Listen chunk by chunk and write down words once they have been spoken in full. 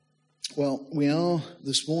Well, we are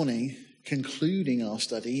this morning concluding our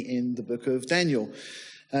study in the book of Daniel.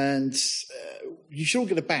 And you should all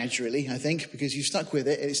get a badge, really, I think, because you've stuck with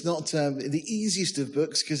it. It's not the easiest of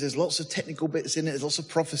books because there's lots of technical bits in it. There's lots of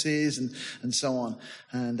prophecies and so on.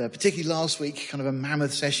 And particularly last week, kind of a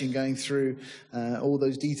mammoth session going through all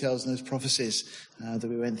those details and those prophecies that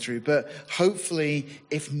we went through. But hopefully,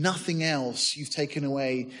 if nothing else, you've taken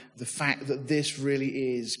away the fact that this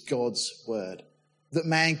really is God's word. That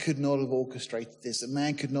man could not have orchestrated this, that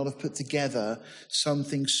man could not have put together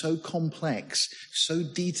something so complex, so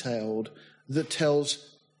detailed, that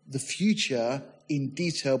tells the future in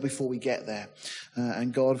detail before we get there.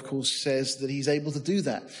 And God, of course, says that he's able to do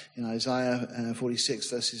that. In Isaiah 46,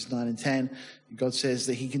 verses 9 and 10, God says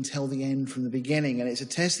that he can tell the end from the beginning, and it's a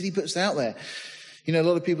test that he puts out there. You know, a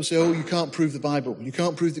lot of people say, oh, you can't prove the Bible. You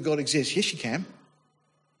can't prove that God exists. Yes, you can.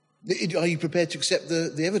 Are you prepared to accept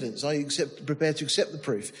the evidence? Are you prepared to accept the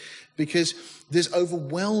proof? Because there's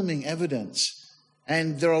overwhelming evidence,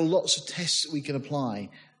 and there are lots of tests that we can apply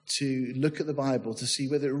to look at the Bible to see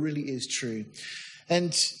whether it really is true.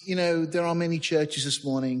 And, you know, there are many churches this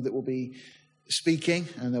morning that will be speaking,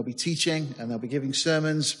 and they'll be teaching, and they'll be giving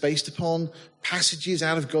sermons based upon passages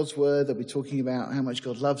out of God's word. They'll be talking about how much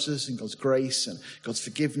God loves us and God's grace and God's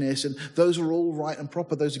forgiveness, and those are all right and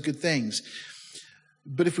proper. Those are good things.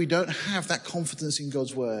 But if we don't have that confidence in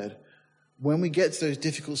God's word, when we get to those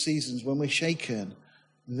difficult seasons, when we're shaken,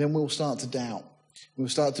 then we'll start to doubt. We'll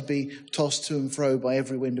start to be tossed to and fro by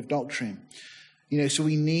every wind of doctrine. You know, so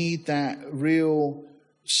we need that real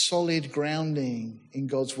solid grounding in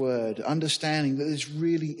God's word, understanding that this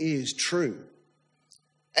really is true.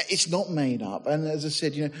 It's not made up. And as I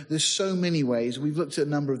said, you know, there's so many ways. We've looked at a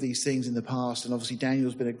number of these things in the past, and obviously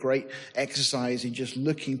Daniel's been a great exercise in just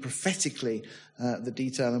looking prophetically at the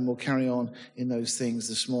detail, and we'll carry on in those things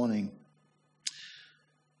this morning.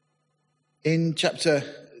 In chapter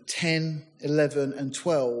 10, 11, and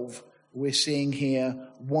 12, we're seeing here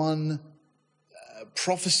one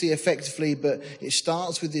prophecy effectively, but it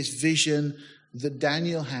starts with this vision that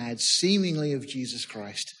Daniel had seemingly of Jesus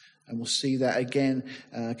Christ. And we'll see that again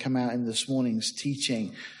come out in this morning's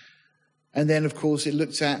teaching. And then, of course, it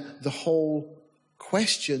looked at the whole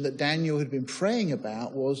question that Daniel had been praying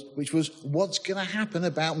about, which was, what's going to happen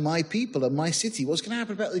about my people and my city? What's going to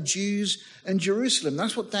happen about the Jews and Jerusalem?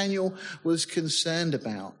 That's what Daniel was concerned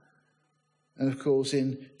about. And, of course,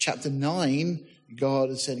 in chapter 9, God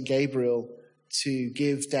had sent Gabriel to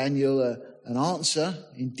give Daniel an answer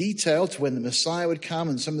in detail to when the Messiah would come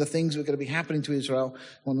and some of the things that were going to be happening to Israel,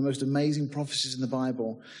 one of the most amazing prophecies in the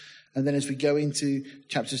Bible. And then as we go into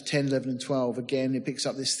chapters 10, 11, and 12, again, it picks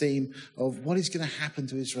up this theme of what is going to happen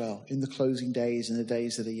to Israel in the closing days and the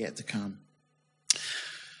days that are yet to come.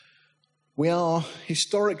 We are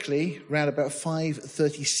historically around about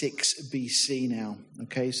 536 BC now.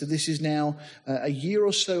 Okay, so this is now a year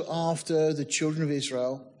or so after the children of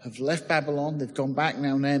Israel have left Babylon. They've gone back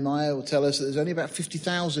now. Nehemiah will tell us that there's only about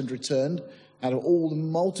 50,000 returned out of all the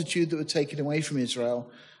multitude that were taken away from Israel.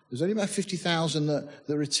 There's only about 50,000 that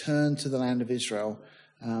returned to the land of Israel.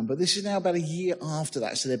 But this is now about a year after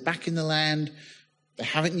that. So they're back in the land. They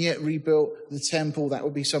haven't yet rebuilt the temple. That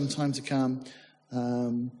will be some time to come.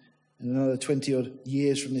 And another 20-odd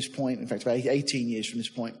years from this point, in fact, about 18 years from this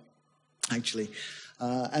point, actually.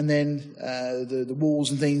 And then the walls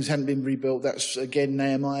and things hadn't been rebuilt. That's, again,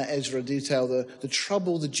 Nehemiah, Ezra detail the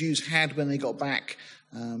trouble the Jews had when they got back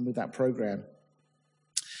with that program.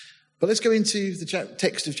 But let's go into the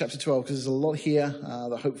text of chapter 12, because there's a lot here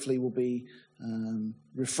that hopefully will be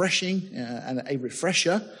refreshing and a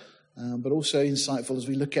refresher. But also insightful as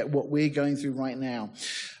we look at what we're going through right now.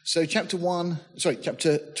 So chapter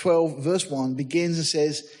 12, verse 1 begins and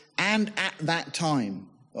says, and at that time.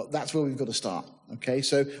 Well, that's where we've got to start. Okay,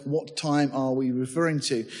 so what time are we referring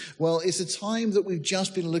to? Well, it's the time that we've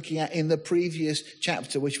just been looking at in the previous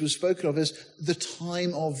chapter, which was spoken of as the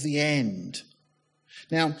time of the end.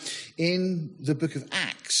 Now, in the book of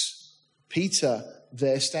Acts, Peter,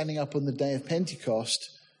 there standing up on the day of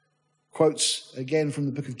Pentecost, quotes again from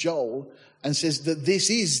the book of Joel and says that this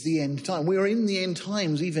is the end time. We are in the end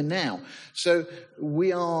times even now. So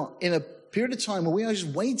we are in a period of time where we are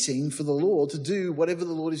just waiting for the Lord to do whatever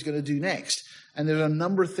the Lord is going to do next. And there are a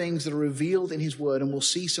number of things that are revealed in his word, and we'll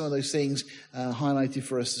see some of those things highlighted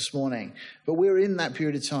for us this morning. But we're in that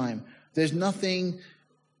period of time. There's nothing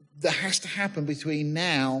that has to happen between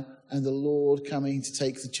now and the Lord coming to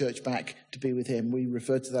take the church back to be with him. We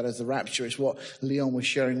refer to that as the rapture. It's what Leon was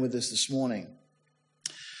sharing with us this morning.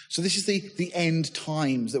 So this is the end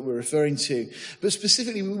times that we're referring to. But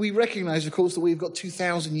specifically, we recognize, of course, that we've got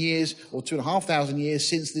 2,000 years or 2,500 years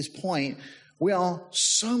since this point We are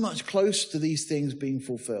so much closer to these things being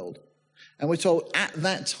fulfilled. And we're told, at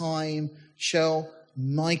that time shall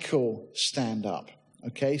Michael stand up.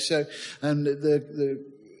 Okay, so and the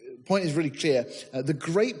point is really clear. The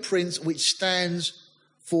great prince which stands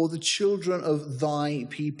for the children of thy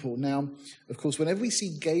people. Now, of course, whenever we see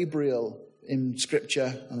Gabriel in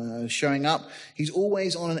Scripture showing up, he's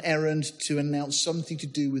always on an errand to announce something to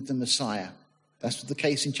do with the Messiah. That's the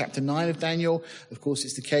case in chapter 9 of Daniel. Of course,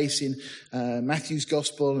 it's the case in Matthew's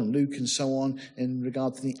Gospel and Luke and so on in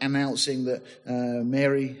regard to the announcing that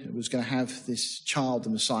Mary was going to have this child, the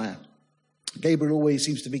Messiah. Gabriel always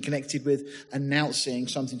seems to be connected with announcing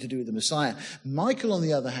something to do with the Messiah. Michael, on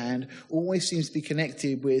the other hand, always seems to be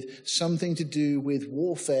connected with something to do with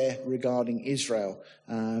warfare regarding Israel,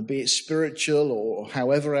 be it spiritual or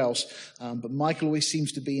however else. But Michael always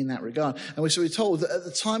seems to be in that regard. And we're told that at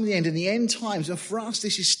the time of the end, in the end times, and for us,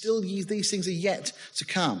 this is still, these things are yet to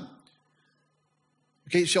come.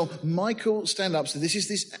 Okay, so Michael stand up. So this is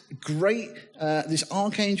this great, this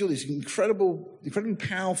archangel, this incredibly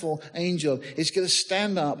powerful angel. Is going to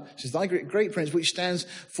stand up. It says, thy great prince, which stands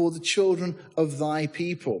for the children of thy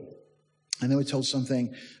people. And then we're told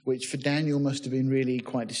something which for Daniel must have been really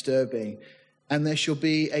quite disturbing. And there shall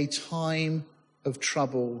be a time of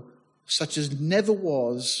trouble such as never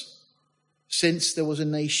was since there was a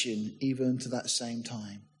nation, even to that same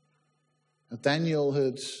time. Now, Daniel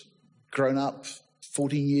had grown up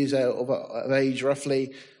 14 years of age,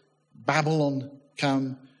 roughly. Babylon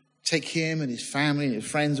come, take him and his family and his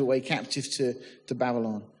friends away captive to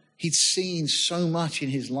Babylon. He'd seen so much in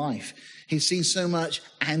his life. He'd seen so much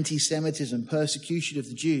anti-Semitism, persecution of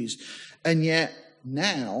the Jews. And yet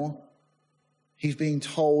now he's being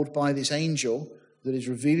told by this angel that is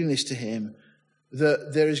revealing this to him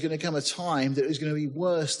that there is going to come a time that is going to be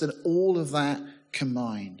worse than all of that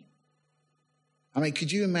combined. I mean,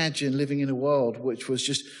 could you imagine living in a world which was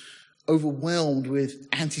just overwhelmed with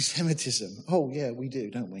anti-Semitism? Oh, yeah, we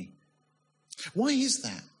do, don't we? Why is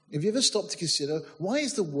that? Have you ever stopped to consider, why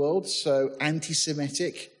is the world so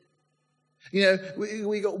anti-Semitic? You know,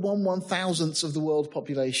 we got 1/1000th of the world's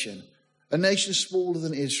population, a nation smaller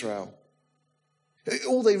than Israel.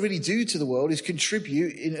 All they really do to the world is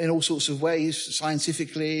contribute in all sorts of ways,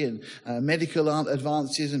 scientifically and medical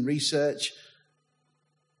advances and research.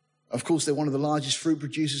 Of course, they're one of the largest fruit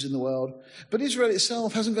producers in the world. But Israel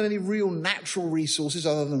itself hasn't got any real natural resources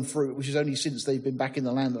other than fruit, which is only since they've been back in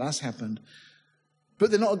the land that that's happened.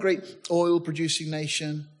 But they're not a great oil-producing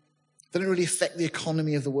nation. They don't really affect the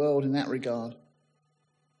economy of the world in that regard.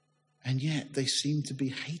 And yet, they seem to be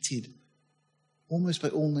hated almost by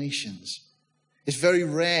all nations. It's very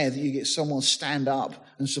rare that you get someone stand up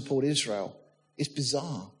and support Israel. It's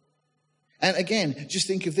bizarre. And again, just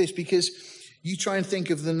think of this, because you try and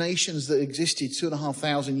think of the nations that existed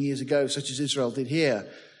 2,500 years ago, such as Israel did here.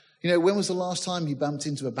 You know, when was the last time you bumped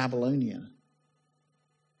into a Babylonian?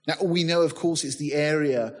 Now, we know, of course, it's the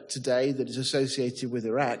area today that is associated with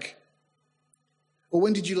Iraq. Or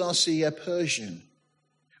when did you last see a Persian?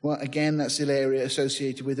 Well, again, that's the area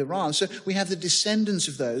associated with Iran. So we have the descendants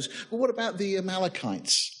of those. But what about the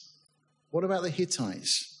Amalekites? What about the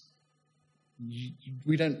Hittites?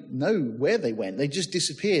 We don't know where they went. They just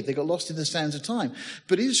disappeared. They got lost in the sands of time.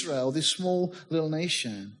 But Israel, this small little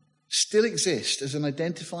nation, still exists as an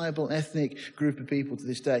identifiable ethnic group of people to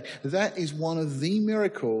this day. That is one of the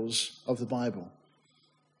miracles of the Bible.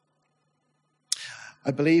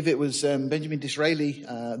 I believe it was Benjamin Disraeli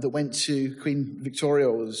that went to Queen Victoria,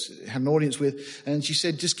 or had an audience with, and she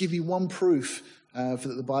said, just give me one proof for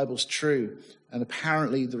that the Bible's true. And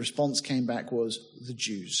apparently the response came back was the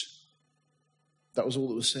Jews. That was all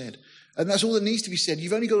that was said. And that's all that needs to be said.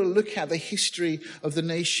 You've only got to look at the history of the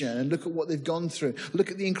nation and look at what they've gone through.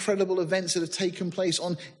 Look at the incredible events that have taken place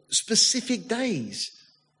on specific days,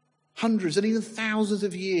 hundreds and even thousands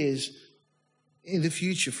of years in the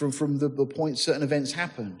future from the point certain events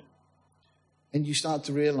happened. And you start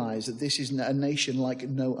to realize that this is a nation like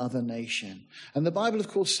no other nation. And the Bible, of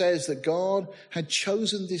course, says that God had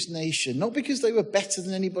chosen this nation, not because they were better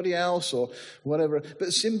than anybody else or whatever,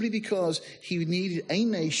 but simply because he needed a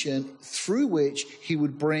nation through which he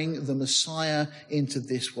would bring the Messiah into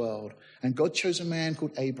this world. And God chose a man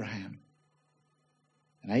called Abraham.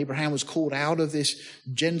 And Abraham was called out of this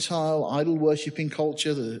Gentile idol-worshipping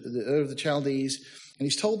culture, the Ur of the Chaldees. And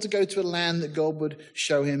he's told to go to a land that God would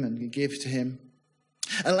show him and give to him.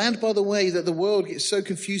 A land, by the way, that the world gets so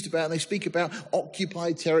confused about. And they speak about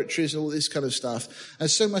occupied territories and all this kind of stuff. And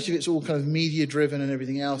so much of it's all kind of media-driven and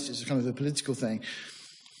everything else. It's kind of a political thing.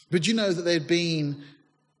 But you know that there had been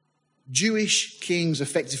Jewish kings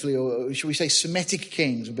effectively, or shall we say Semitic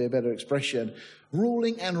kings would be a better expression,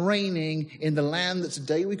 ruling and reigning in the land that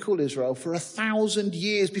today we call Israel for 1,000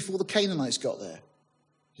 years before the Canaanites got there.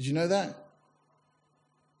 Did you know that?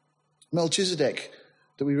 Melchizedek,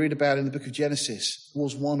 that we read about in the book of Genesis,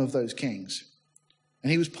 was one of those kings.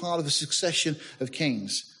 And he was part of a succession of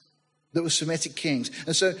kings that were Semitic kings.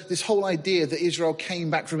 And so this whole idea that Israel came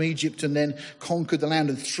back from Egypt and then conquered the land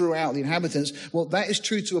and threw out the inhabitants, well, that is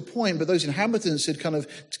true to a point, but those inhabitants had kind of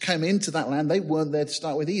come into that land. They weren't there to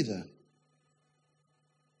start with either.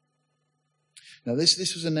 Now, this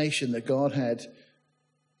was a nation that God had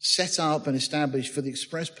set up and established for the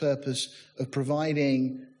express purpose of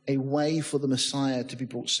providing a way for the Messiah to be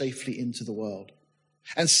brought safely into the world.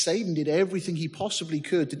 And Satan did everything he possibly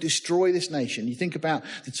could to destroy this nation. You think about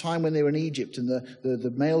the time when they were in Egypt and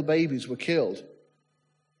the male babies were killed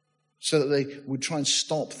so that they would try and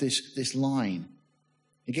stop this line.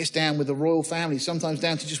 It gets down with the royal family, sometimes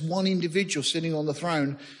down to just one individual sitting on the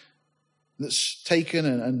throne that's taken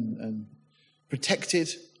and protected.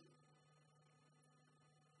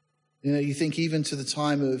 You know, you think even to the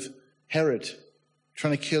time of Herod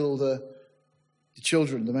trying to kill the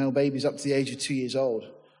children, the male babies up to the age of 2 years old.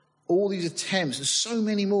 All these attempts, there's so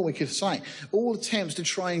many more we could cite, all attempts to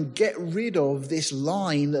try and get rid of this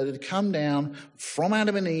line that had come down from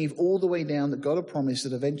Adam and Eve all the way down, that God had promised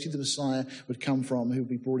that eventually the Messiah would come from, who would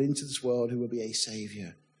be brought into this world, who would be a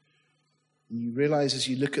savior. And you realize as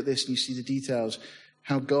you look at this and you see the details,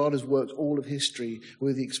 how God has worked all of history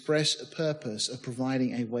with the express purpose of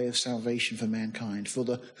providing a way of salvation for mankind, for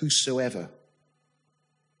the whosoever.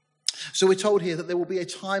 So we're told here that there will be a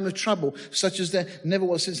time of trouble, such as there never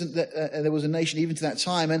was since there was a nation even to that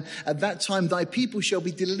time. And at that time, thy people shall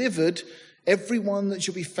be delivered, every one that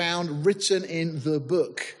shall be found written in the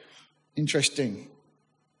book. Interesting.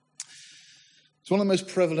 It's one of the most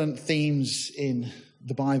prevalent themes in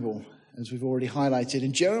the Bible, as we've already highlighted.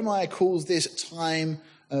 And Jeremiah calls this time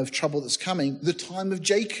of trouble that's coming the time of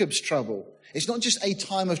Jacob's trouble. It's not just a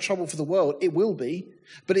time of trouble for the world, it will be,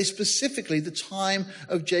 but it's specifically the time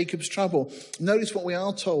of Jacob's trouble. Notice what we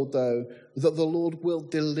are told, though, that the Lord will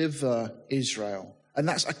deliver Israel. And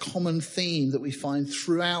that's a common theme that we find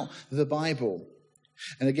throughout the Bible.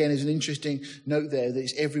 And again, there's an interesting note there that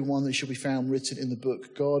it's everyone that shall be found written in the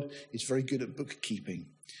book. God is very good at bookkeeping.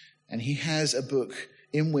 And he has a book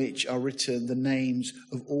in which are written the names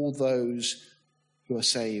of all those who are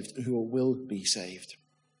saved, who will be saved.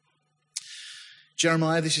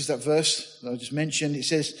 Jeremiah, this is that verse that I just mentioned. It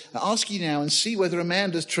says, I ask you now and see whether a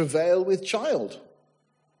man does travail with child.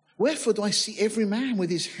 Wherefore do I see every man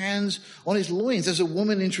with his hands on his loins as a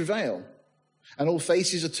woman in travail? And all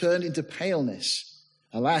faces are turned into paleness.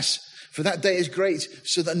 Alas, for that day is great,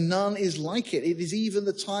 so that none is like it. It is even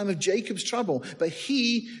the time of Jacob's trouble, but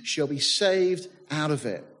he shall be saved out of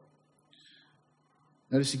it.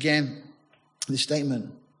 Notice again this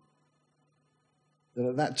statement, that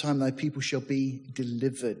at that time thy people shall be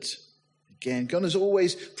delivered. Again, God has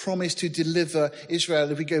always promised to deliver Israel.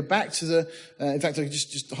 If we go back to in fact, I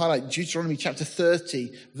just highlight Deuteronomy chapter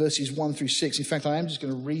 30, verses 1 through 6. In fact, I am just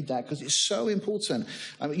going to read that because it's so important.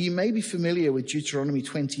 I mean, you may be familiar with Deuteronomy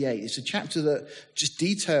 28. It's a chapter that just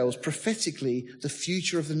details prophetically the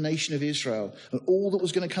future of the nation of Israel and all that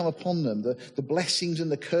was going to come upon them, the blessings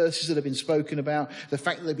and the curses that have been spoken about, the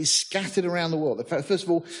fact that they'd be scattered around the world. The fact, first of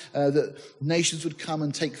all, that nations would come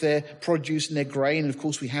and take their produce and their grain. And of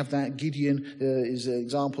course, we have that. Gideon is an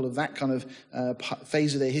example of that kind of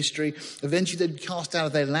phase of their history. Eventually they'd be cast out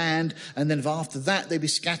of their land, and then after that they'd be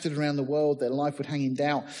scattered around the world. Their life would hang in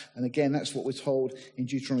doubt. And again, that's what we're told in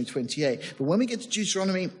Deuteronomy 28. But when we get to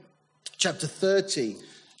Deuteronomy chapter 30,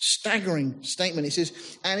 staggering statement, it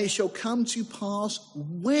says, and it shall come to pass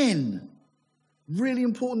when. Really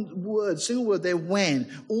important word, single word there,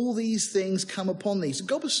 when. All these things come upon thee. So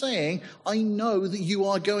God was saying, I know that you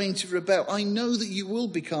are going to rebel. I know that you will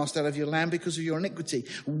be cast out of your land because of your iniquity.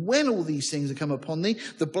 When all these things have come upon thee,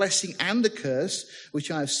 the blessing and the curse,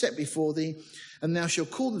 which I have set before thee, and thou shalt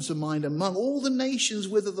call them to mind among all the nations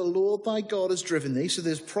whither the Lord thy God has driven thee. So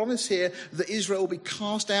there's promise here that Israel will be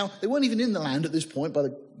cast out. They weren't even in the land at this point, by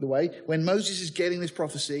the way. When Moses is getting this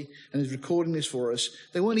prophecy and is recording this for us,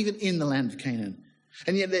 they weren't even in the land of Canaan.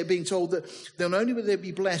 And yet they're being told that not only will they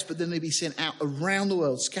be blessed, but then they'll be sent out around the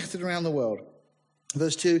world, scattered around the world.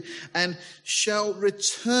 Verse 2, and shall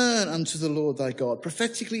return unto the Lord thy God.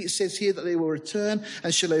 Prophetically it says here that they will return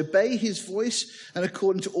and shall obey his voice, and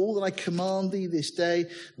according to all that I command thee this day,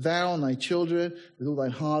 thou and thy children, with all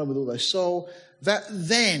thine heart and with all thy soul, that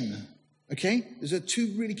then, okay, there's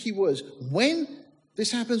two really key words. When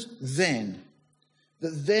this happens, then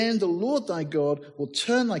that then the Lord thy God will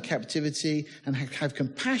turn thy captivity and have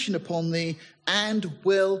compassion upon thee and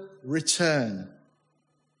will return.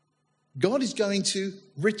 God is going to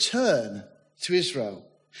return to Israel.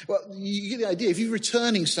 Well, you get the idea. If you're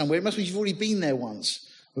returning somewhere, it must mean you've already been there once.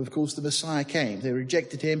 Well, of course, the Messiah came. They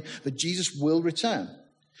rejected him, but Jesus will return.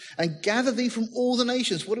 And gather thee from all the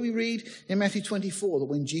nations. What do we read in Matthew 24? That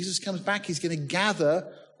when Jesus comes back, he's going to gather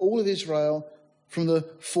all of Israel from the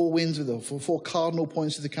four winds of the four cardinal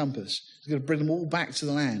points of the compass. He's going to bring them all back to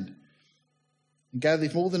the land. And gather thee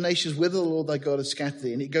from all the nations whither the Lord thy God has scattered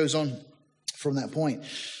thee. And it goes on from that point.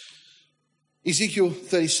 Ezekiel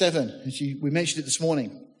 37, we mentioned it this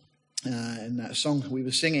morning in that song we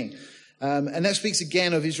were singing. And that speaks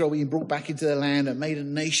again of Israel being brought back into their land and made a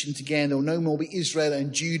nation again. There will no more be Israel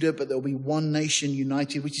and Judah, but there will be one nation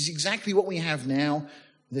united, which is exactly what we have now.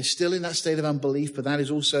 They're still in that state of unbelief, but that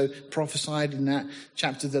is also prophesied in that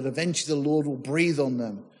chapter that eventually the Lord will breathe on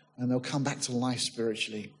them and they'll come back to life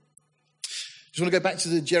spiritually. Just want to go back to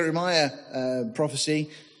the Jeremiah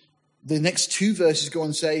prophecy. The next two verses go on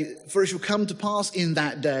and say, for it shall come to pass in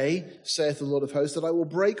that day, saith the Lord of hosts, that I will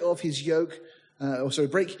break his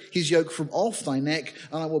yoke from off thy neck,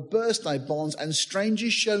 and I will burst thy bonds, and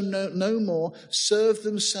strangers shall no more serve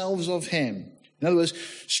themselves of him. In other words,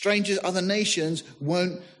 strangers, other nations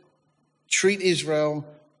won't treat Israel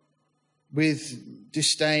with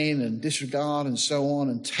disdain and disregard and so on,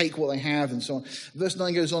 and take what they have and so on. Verse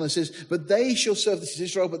 9 goes on and says, but they shall serve, this is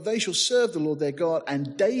Israel, but they shall serve the Lord their God,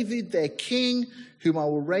 and David their king, whom I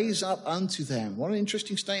will raise up unto them. What an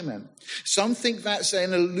interesting statement. Some think that's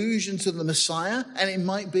an allusion to the Messiah, and it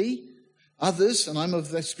might be. Others, and I'm of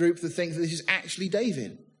this group, that think that this is actually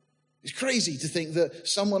David. It's crazy to think that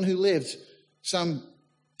someone who lived some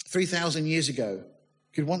 3,000 years ago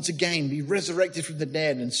could once again be resurrected from the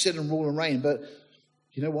dead and sit and rule and reign. But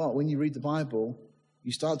you know what? When you read the Bible,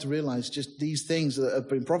 you start to realize just these things that have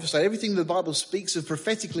been prophesied. Everything the Bible speaks of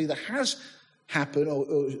prophetically that has happened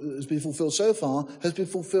or has been fulfilled so far has been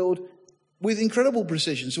fulfilled with incredible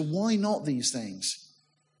precision. So why not these things?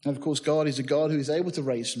 And of course, God is a God who is able to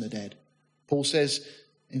raise from the dead. Paul says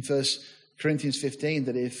in 1 Corinthians 15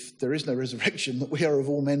 that if there is no resurrection, that we are of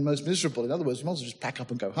all men most miserable. In other words, we might as well just pack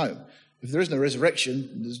up and go home. If there is no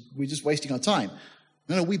resurrection, we're just wasting our time.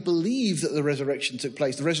 No, we believe that the resurrection took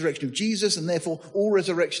place, the resurrection of Jesus, and therefore all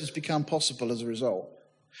resurrections become possible as a result.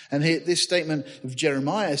 And here, this statement of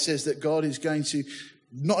Jeremiah says that God is going to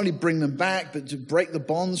not only bring them back, but to break the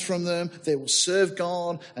bonds from them. They will serve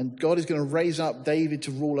God, and God is going to raise up David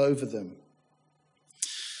to rule over them.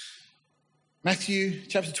 Matthew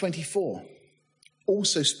chapter 24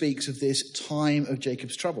 also speaks of this time of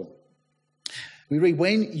Jacob's trouble. We read,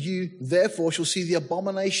 when you therefore shall see the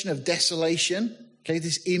abomination of desolation, okay,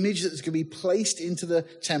 this image that's going to be placed into the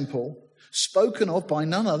temple, spoken of by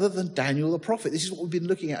none other than Daniel the prophet. This is what we've been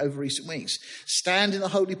looking at over recent weeks. Stand in the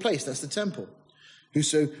holy place, that's the temple.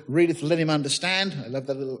 Whoso readeth, let him understand. I love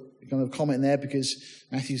that little kind of comment there because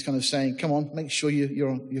Matthew's kind of saying, come on, make sure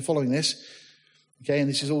you're following this. Okay, and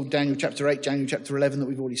this is all Daniel chapter 8, Daniel chapter 11 that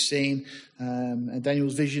we've already seen. And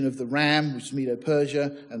Daniel's vision of the ram, which is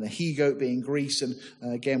Medo-Persia, and the he-goat being Greece. And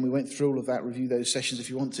again, we went through all of that, review those sessions if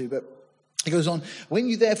you want to. But it goes on, when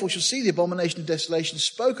you therefore shall see the abomination of desolation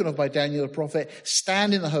spoken of by Daniel the prophet,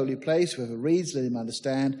 stand in the holy place, whoever reads, let him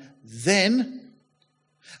understand. Then,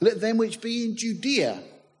 let them which be in Judea.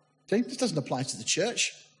 Okay, this doesn't apply to the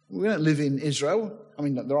church. We don't live in Israel. I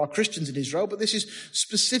mean, there are Christians in Israel, but this is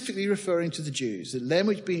specifically referring to the Jews. Let them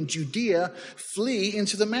which be in Judea flee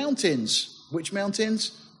into the mountains. Which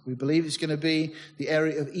mountains? We believe it's going to be the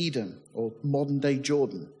area of Edom, or modern-day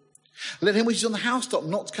Jordan. Let him which is on the housetop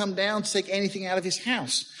not come down to take anything out of his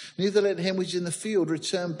house. Neither let him which is in the field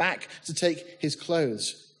return back to take his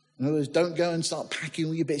clothes. In other words, don't go and start packing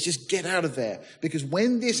all your bits. Just get out of there. Because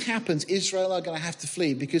when this happens, Israel are going to have to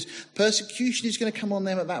flee. Because persecution is going to come on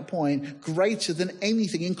them at that point greater than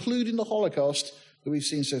anything, including the Holocaust that we've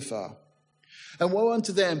seen so far. And woe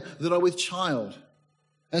unto them that are with child,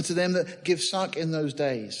 and to them that give suck in those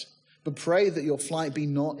days. But pray that your flight be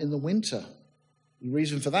not in the winter. The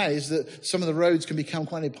reason for that is that some of the roads can become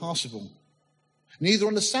quite impassable. Neither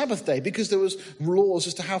on the Sabbath day, because there was laws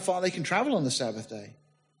as to how far they can travel on the Sabbath day.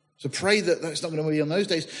 So pray that that's not going to be on those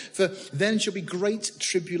days. For then shall be great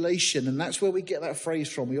tribulation. And that's where we get that phrase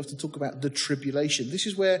from. We often talk about the tribulation. This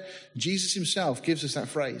is where Jesus himself gives us that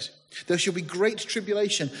phrase. There shall be great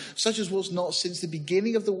tribulation, such as was not since the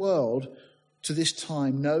beginning of the world to this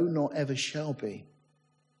time, no, nor ever shall be.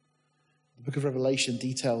 The book of Revelation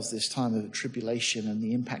details this time of tribulation and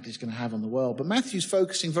the impact it's going to have on the world. But Matthew's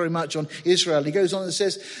focusing very much on Israel. He goes on and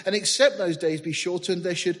says, and except those days be shortened,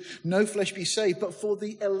 there should no flesh be saved, but for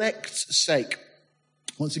the elect's sake.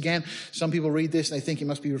 Once again, some people read this and they think it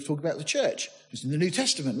must be talking about the church. It's in the New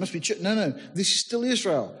Testament. It must be church. No. This is still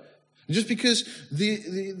Israel. And just because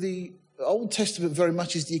the Old Testament very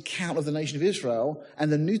much is the account of the nation of Israel,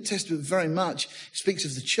 and the New Testament very much speaks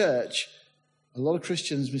of the church, a lot of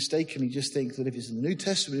Christians mistakenly just think that if it's in the New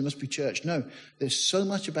Testament, it must be church. No, there's so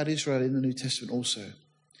much about Israel in the New Testament also.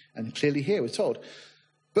 And clearly here we're told.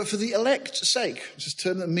 But for the elect's sake, it's a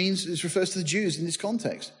term that means, it refers to the Jews in this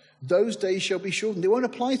context. Those days shall be shortened. They won't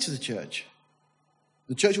apply to the church.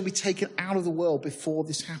 The church will be taken out of the world before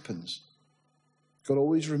this happens. God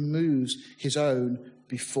always removes his own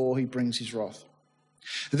before he brings his wrath.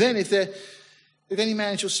 Then if any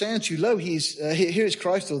man shall say unto you, lo, here is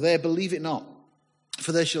Christ, or there, believe it not.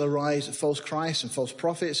 For there shall arise false Christs and false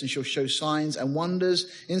prophets, and shall show signs and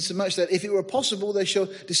wonders, insomuch that if it were possible, they shall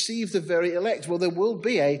deceive the very elect. Well, there will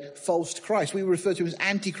be a false Christ. We refer to him as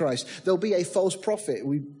Antichrist. There'll be a false prophet.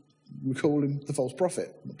 We call him the false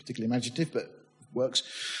prophet. Not particularly imaginative, but it works.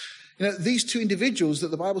 These two individuals that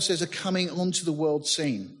the Bible says are coming onto the world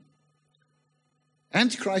scene.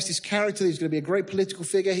 Antichrist, his character, he's going to be a great political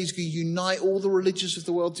figure. He's going to unite all the religions of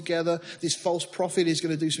the world together. This false prophet is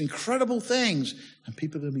going to do some incredible things, and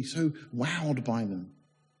people are going to be so wowed by them.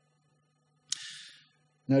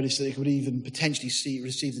 Notice that it could even potentially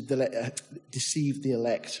deceive the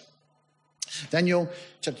elect. Daniel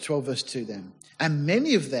chapter 12, verse 2 then. And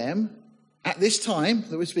many of them, at this time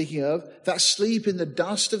that we're speaking of, that sleep in the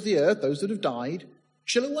dust of the earth, those that have died,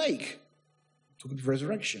 shall awake. Talking of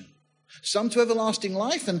resurrection. Some to everlasting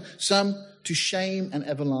life, and some to shame and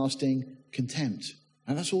everlasting contempt.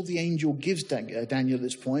 And that's all the angel gives Daniel at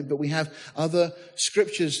this point, but we have other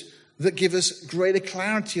scriptures that give us greater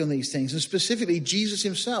clarity on these things. And specifically, Jesus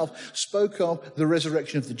himself spoke of the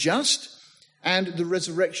resurrection of the just and the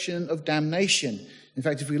resurrection of damnation. In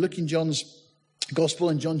fact, if we look in John's Gospel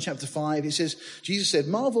in John chapter 5, it says, Jesus said,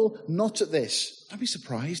 marvel not at this. Don't be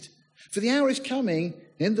surprised. For the hour is coming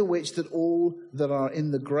in the which that all that are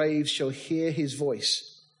in the graves shall hear his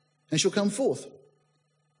voice and shall come forth.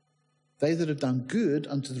 They that have done good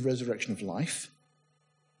unto the resurrection of life,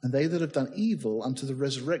 and they that have done evil unto the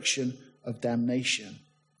resurrection of damnation.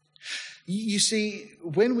 You see,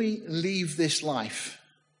 when we leave this life,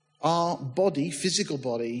 our body, physical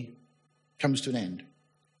body, comes to an end.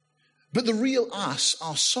 But the real us,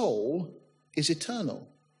 our soul, is eternal.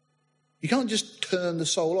 You can't just turn the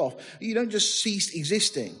soul off. You don't just cease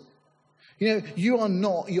existing. You are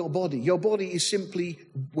not your body. Your body is simply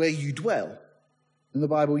where you dwell. And the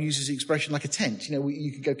Bible uses the expression like a tent.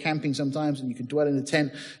 You can go camping sometimes and you can dwell in a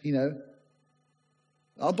tent.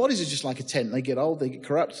 Our bodies are just like a tent. They get old, they get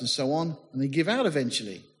corrupt and so on, and they give out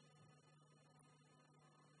eventually.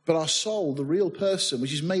 But our soul, the real person,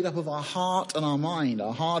 which is made up of our heart and our mind.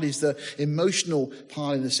 Our heart is the emotional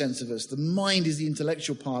part in the sense of us. The mind is the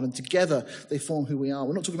intellectual part, and together they form who we are.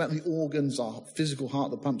 We're not talking about the organs, our physical heart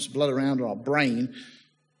that pumps blood around, or our brain.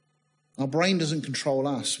 Our brain doesn't control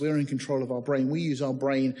us. We're in control of our brain. We use our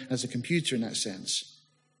brain as a computer in that sense.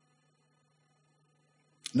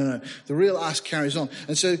 No. The real us carries on.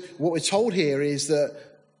 And so what we're told here is that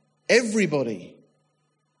everybody,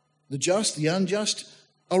 the just, the unjust,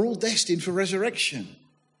 are all destined for resurrection.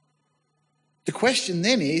 The question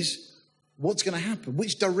then is, what's going to happen?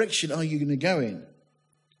 Which direction are you going to go in?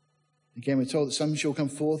 Again, we're told that some shall come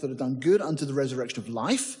forth that have done good unto the resurrection of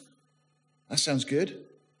life. That sounds good.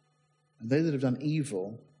 And they that have done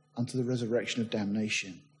evil unto the resurrection of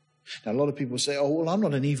damnation. Now, a lot of people say, oh, well, I'm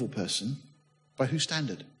not an evil person. By whose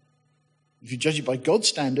standard? If you judge it by God's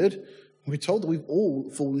standard, we're told that we've all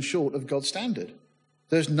fallen short of God's standard.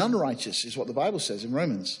 There's none righteous, is what the Bible says in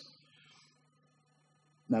Romans.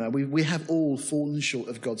 No, we have all fallen short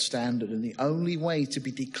of God's standard, and the only way to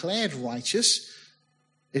be declared righteous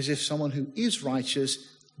is if someone who is righteous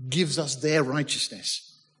gives us their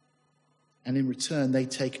righteousness. And in return, they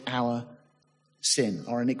take our sin,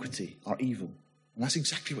 our iniquity, our evil. And that's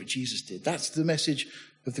exactly what Jesus did. That's the message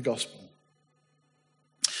of the gospel.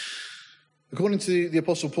 According to the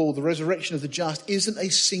Apostle Paul, the resurrection of the just isn't a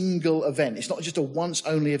single event. It's not just a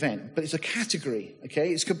once-only event, but it's a category,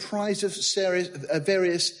 okay? It's comprised of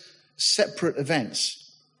various separate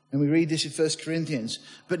events. And we read this in 1 Corinthians.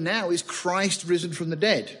 But now is Christ risen from the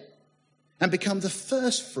dead and become the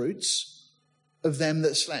first fruits of them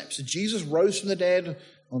that slept. So Jesus rose from the dead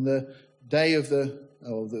on the day of the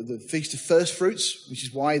Feast of First Fruits, which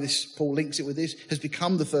is why Paul links it with this, has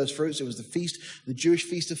become the first fruits. It was the Jewish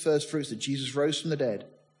Feast of First Fruits that Jesus rose from the dead.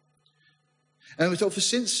 And we're told, for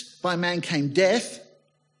since by man came death,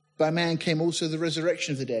 by man came also the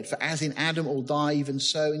resurrection of the dead. For as in Adam all die, even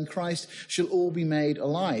so in Christ shall all be made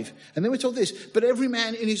alive. And then we're told this, but every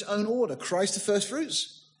man in his own order, Christ the first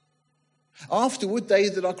fruits. Afterward, they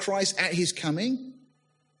that are Christ at his coming.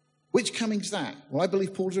 Which coming is that? Well, I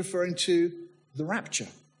believe Paul's referring to the rapture.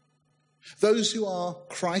 Those who are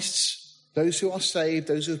Christ's, those who are saved,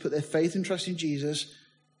 those who have put their faith and trust in Jesus,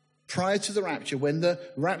 prior to the rapture, when the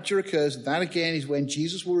rapture occurs, that again is when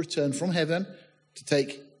Jesus will return from heaven to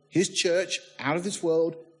take his church out of this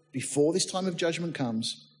world before this time of judgment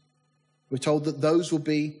comes. We're told that those will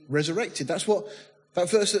be resurrected. That's what that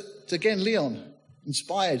verse that, again, Leon,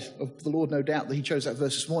 inspired of the Lord, no doubt, that he chose that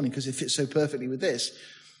verse this morning because it fits so perfectly with this.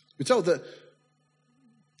 We're told that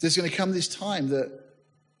there's going to come this time that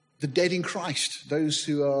the dead in Christ, those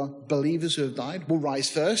who are believers who have died, will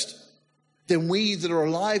rise first. Then we that are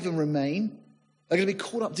alive and remain are going to be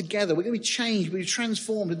caught up together. We're going to be changed, we're going to be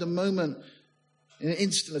transformed in the moment, in an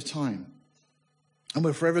instant of time. And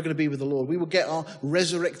we're forever going to be with the Lord. We will get our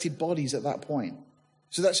resurrected bodies at that point.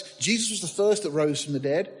 So that's, Jesus was the first that rose from the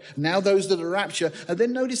dead. Now those that are raptured. And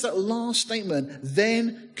then notice that last statement,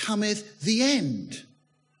 then cometh the end.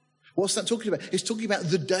 What's that talking about? It's talking about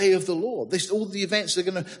the day of the Lord. All the events are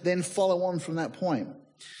going to then follow on from that point.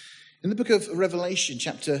 In the book of Revelation,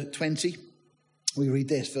 chapter 20, we read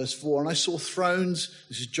this, verse 4. And I saw thrones,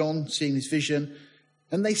 this is John seeing this vision,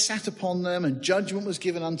 and they sat upon them, and judgment was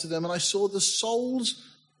given unto them. And I saw the souls,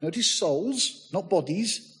 notice souls, not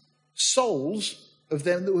bodies, souls of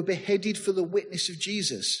them that were beheaded for the witness of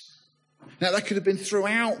Jesus. Now that could have been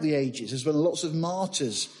throughout the ages. There's been lots of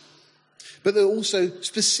martyrs. But there also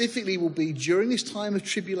specifically will be during this time of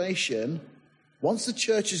tribulation, once the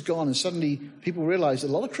church is gone and suddenly people realize a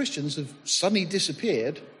lot of Christians have suddenly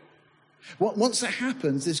disappeared. Once that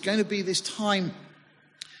happens, there's going to be this time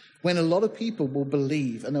when a lot of people will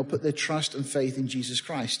believe and they'll put their trust and faith in Jesus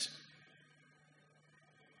Christ.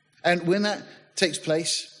 And when that takes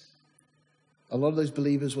place, a lot of those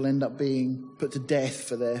believers will end up being put to death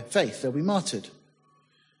for their faith. They'll be martyred.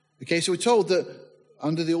 Okay, so we're told that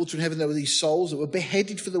under the altar in heaven there were these souls that were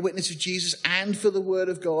beheaded for the witness of Jesus and for the word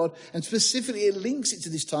of God. And specifically it links it to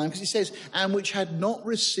this time because it says, and which had not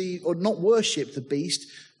received or not worshipped the beast,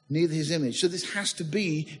 neither his image. So this has to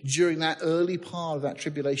be during that early part of that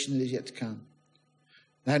tribulation that is yet to come.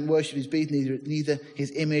 They hadn't worshipped his beast, neither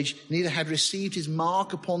his image, neither had received his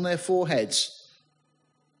mark upon their foreheads.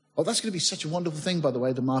 Oh, that's going to be such a wonderful thing, by the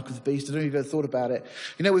way, the mark of the beast. I don't know if you've ever thought about it.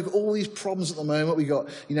 You know, we've got all these problems at the moment. We've got,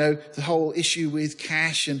 the whole issue with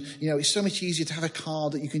cash and, it's so much easier to have a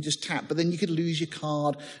card that you can just tap, but then you could lose your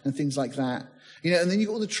card and things like that. And then you've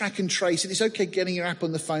got all the track and trace, and it's okay getting your app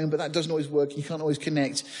on the phone, but that doesn't always work, and you can't always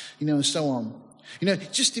connect, and so on.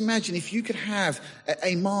 Just imagine if you could have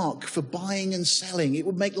a mark for buying and selling. It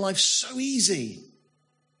would make life so easy.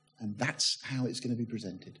 And that's how it's going to be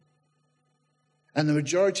presented. And the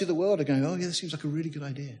majority of the world are going, oh yeah, that seems like a really good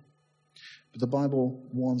idea. But the Bible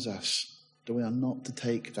warns us that we are not to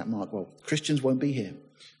take that mark. Well, Christians won't be here.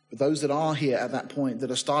 But those that are here at that point,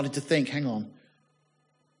 that are starting to think, hang on,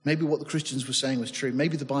 maybe what the Christians were saying was true.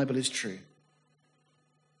 Maybe the Bible is true.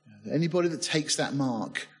 Anybody that takes that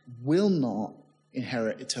mark will not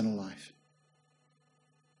inherit eternal life.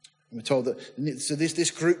 And we're told that, so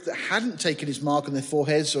this group that hadn't taken his mark on their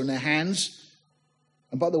foreheads or in their hands.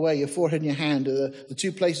 And by the way, your forehead and your hand are the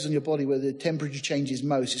two places on your body where the temperature changes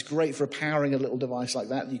most. It's great for powering a little device like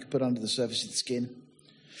that you can put under the surface of the skin.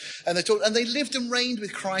 And they're told, and they lived and reigned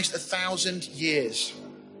with Christ 1,000 years.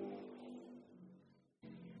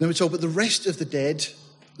 Then we're told, but the rest of the dead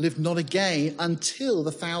lived not again until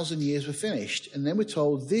the 1,000 years were finished. And then we're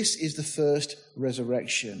told this is the first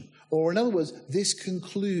resurrection. Or in other words, this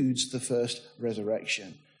concludes the first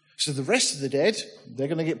resurrection. So the rest of the dead, they're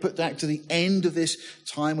going to get put back to the end of this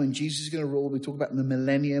time when Jesus is going to rule. We talk about the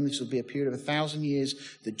millennium. This will be a period of 1,000 years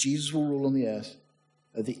that Jesus will rule on the earth.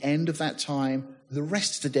 At the end of that time, the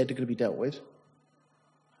rest of the dead are going to be dealt with.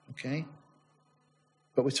 Okay?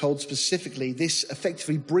 But we're told specifically this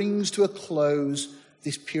effectively brings to a close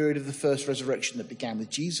this period of the first resurrection that began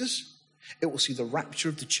with Jesus. It will see the rapture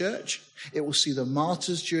of the church. It will see the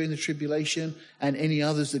martyrs during the tribulation and any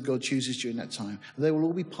others that God chooses during that time. They will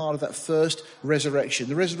all be part of that first resurrection,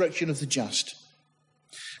 the resurrection of the just.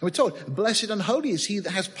 And we're told, blessed and holy is he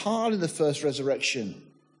that has part in the first resurrection.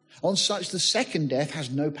 On such the second death has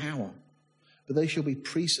no power. But they shall be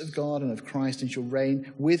priests of God and of Christ and shall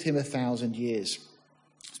reign with him 1,000 years.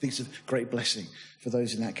 It speaks of great blessing for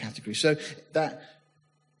those in that category. So that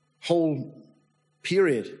whole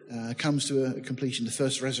period comes to a completion, the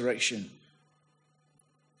first resurrection.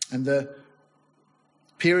 And the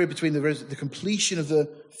period between the completion of the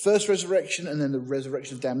first resurrection and then the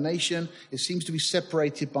resurrection of damnation. It seems to be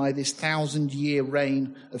separated by this 1,000-year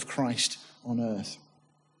reign of Christ on earth.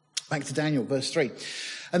 Back to Daniel, verse 3.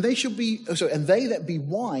 And they that be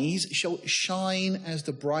wise shall shine as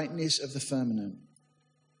the brightness of the firmament,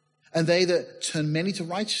 and they that turn many to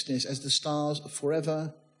righteousness as the stars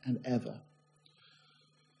forever and ever.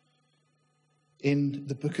 In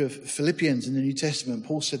the book of Philippians in the New Testament,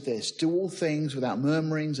 Paul said this: do all things without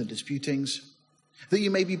murmurings and disputings, that you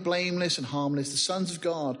may be blameless and harmless, the sons of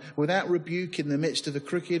God, without rebuke in the midst of a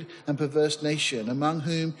crooked and perverse nation, among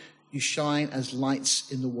whom you shine as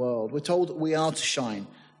lights in the world. We're told that we are to shine.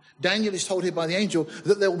 Daniel is told here by the angel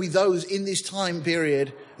that there will be those in this time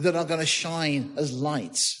period that are going to shine as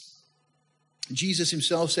lights. Jesus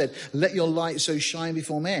himself said, let your light so shine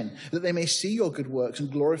before men, that they may see your good works and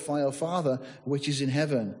glorify your Father which is in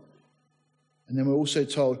heaven. And then we're also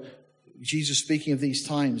told, Jesus speaking of these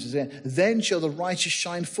times, then shall the righteous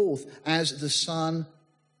shine forth as the sun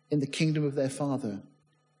in the kingdom of their Father.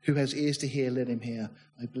 Who has ears to hear, let him hear.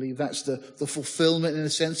 I believe that's the fulfillment, in a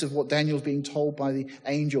sense, of what Daniel's being told by the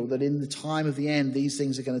angel, that in the time of the end, these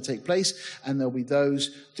things are going to take place, and there'll be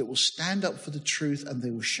those that will stand up for the truth and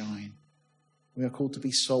they will shine. We are called to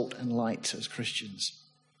be salt and light as Christians.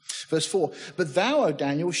 Verse 4, but thou, O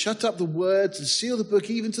Daniel, shut up the words and seal the book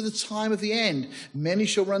even to the time of the end. Many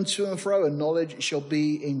shall run to and fro, and knowledge shall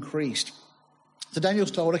be increased. So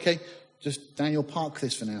Daniel's told, okay, just Daniel, park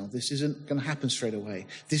this for now. This isn't going to happen straight away.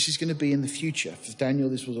 This is going to be in the future. For Daniel,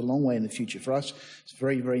 this was a long way in the future. For us, it's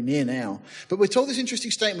very, very near now. But we're told this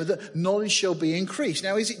interesting statement that knowledge shall be increased.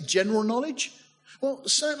 Now, is it general knowledge? Well,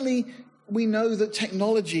 certainly we know that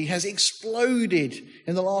technology has exploded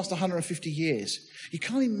in the last 150 years. You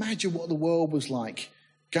can't imagine what the world was like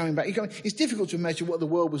going back. It's difficult to imagine what the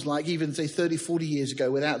world was like even, say, 30, 40 years ago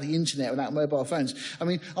without the internet, without mobile phones. I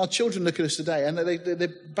mean, our children look at us today and they're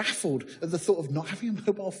baffled at the thought of not having a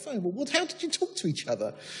mobile phone. Well, how did you talk to each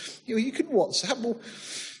other? You could WhatsApp.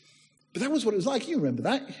 But that was what it was like. You remember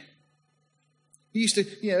that. We used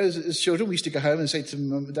to, as children, we used to go home and say to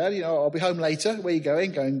Mum and Dad, I'll be home later. Where are you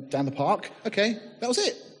going? Going down the park. Okay, that was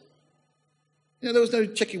it. There was no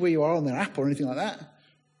checking where you are on their app or anything like that.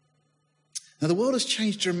 Now, the world has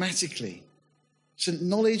changed dramatically. So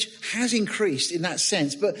knowledge has increased in that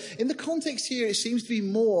sense. But in the context here, it seems to be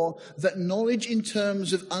more that knowledge in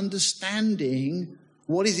terms of understanding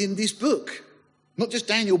what is in this book. Not just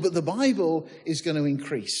Daniel, but the Bible is going to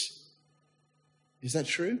increase. Is that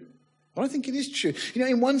true? Well, I think it is true.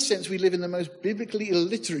 In one sense, we live in the most biblically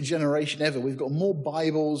illiterate generation ever. We've got more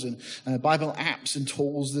Bibles and Bible apps and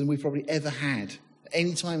tools than we've probably ever had at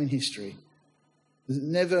any time in history.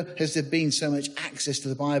 Never has there been so much access to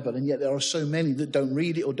the Bible, and yet there are so many that don't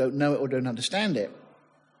read it or don't know it or don't understand it.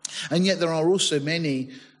 And yet there are also many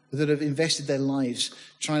that have invested their lives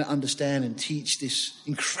trying to understand and teach this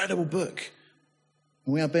incredible book.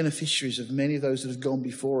 And we are beneficiaries of many of those that have gone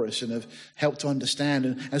before us and have helped to understand.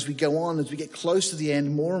 And as we go on, as we get close to the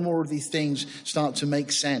end, more and more of these things start to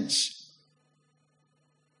make sense.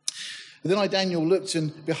 But then I, Daniel, looked,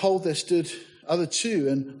 and behold, there stood other two,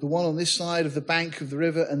 and the one on this side of the bank of the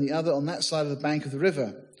river and the other on that side of the bank of the river.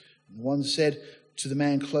 And the one said to the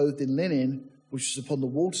man clothed in linen, which was upon the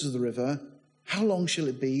waters of the river, how long shall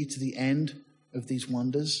it be to the end of these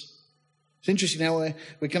wonders? It's interesting now,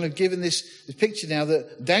 we're kind of given this picture now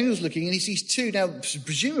that Daniel's looking and he sees two. Now,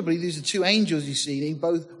 presumably these are two angels he's seen,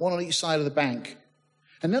 both one on each side of the bank.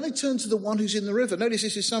 And now they turn to the one who's in the river. Notice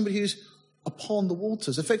this is somebody who's upon the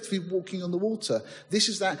waters, effectively walking on the water. This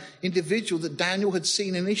is that individual that Daniel had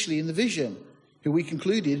seen initially in the vision, who we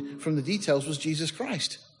concluded from the details was Jesus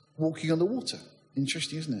Christ, walking on the water.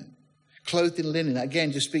 Interesting, isn't it? Clothed in linen, that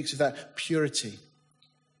again just speaks of that purity.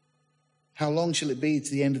 How long shall it be to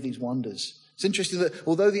the end of these wonders? It's interesting that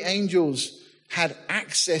although the angels had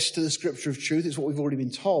access to the scripture of truth, it's what we've already been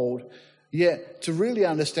told, yet to really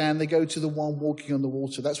understand, they go to the one walking on the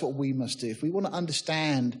water. That's what we must do. If we want to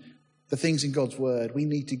understand the things in God's word, we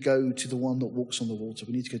need to go to the one that walks on the water.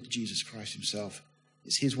 We need to go to Jesus Christ himself.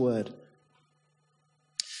 It's his word.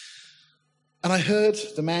 And I heard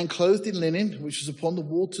the man clothed in linen, which was upon the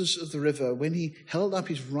waters of the river, when he held up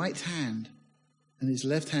his right hand and his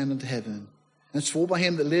left hand unto heaven, and swore by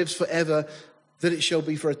him that lives forever, that it shall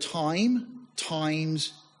be for a time,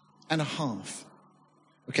 times, and a half.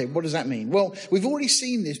 Okay, what does that mean? Well, we've already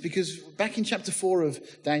seen this because back in chapter 4 of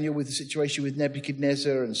Daniel, with the situation with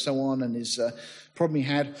Nebuchadnezzar and so on, and his problem he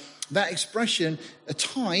had, that expression, a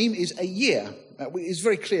time is a year. It's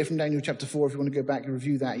very clear from Daniel chapter 4. If you want to go back and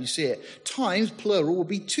review that, you see it. Times, plural, will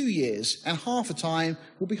be 2 years, and half a time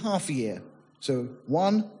will be half a year. So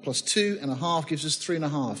 1 plus 2.5 gives us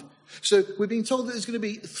 3.5. So we're being told that it's going to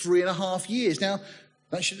be 3.5 years. Now,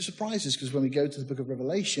 that shouldn't surprise us, because when we go to the book of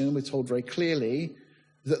Revelation, we're told very clearly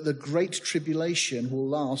that the Great Tribulation will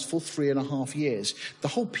last for 3.5 years. The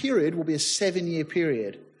whole period will be a 7-year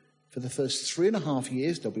period. For the first 3.5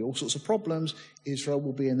 years, there'll be all sorts of problems. Israel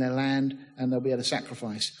will be in their land and they'll be able to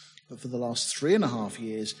sacrifice. But for the last 3.5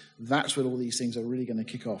 years, that's when all these things are really going to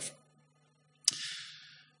kick off.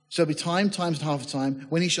 So it'll be time, times and half a time,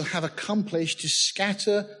 when he shall have accomplished to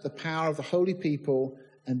scatter the power of the holy people,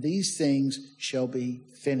 and these things shall be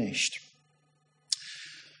finished.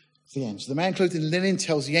 The end. So the man clothed in linen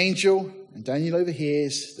tells the angel, and Daniel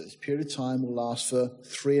overhears, that this period of time will last for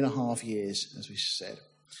 3.5 years, as we said.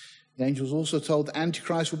 The angel was also told that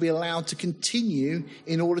Antichrist will be allowed to continue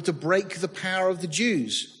in order to break the power of the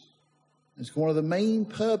Jews. It's one of the main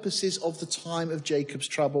purposes of the time of Jacob's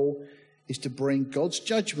trouble is to bring God's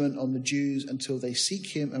judgment on the Jews until they seek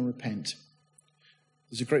him and repent.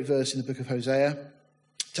 There's a great verse in the book of Hosea,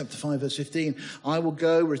 chapter 5, verse 15. I will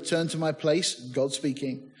go, return to my place, God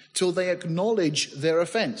speaking, till they acknowledge their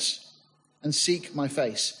offense and seek my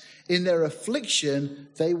face. In their affliction,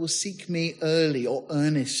 they will seek me early or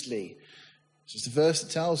earnestly. This is the verse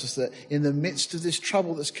that tells us that in the midst of this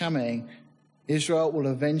trouble that's coming, Israel will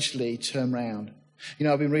eventually turn round. You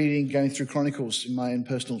know, I've been going through Chronicles in my own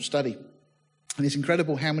personal study. And it's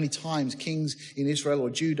incredible how many times kings in Israel or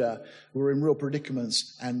Judah were in real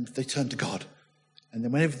predicaments and they turned to God. And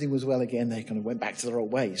then when everything was well again, they kind of went back to their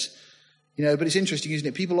old ways. You know, but it's interesting, isn't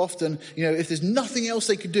it? People often, if there's nothing else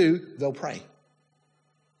they could do, they'll pray.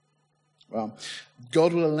 Well,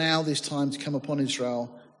 God will allow this time to come upon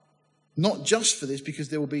Israel, not just for this, because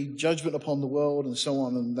there will be judgment upon the world and so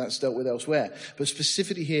on, and that's dealt with elsewhere. But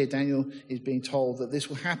specifically here, Daniel is being told that this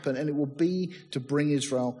will happen, and it will be to bring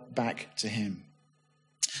Israel back to him.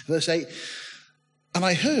 Verse 8, and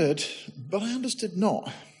I heard, but I understood not.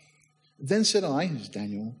 Then said I, this is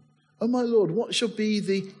Daniel, O my Lord, what shall be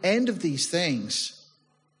the end of these things?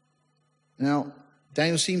 Now,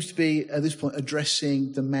 Daniel seems to be, at this point,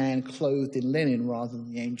 addressing the man clothed in linen rather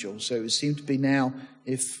than the angel. So it seems to be now,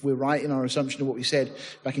 if we're right in our assumption of what we said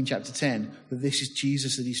back in chapter 10, that this is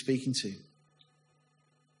Jesus that he's speaking to.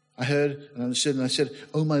 I heard and understood, and I said,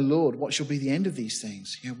 Oh my Lord, what shall be the end of these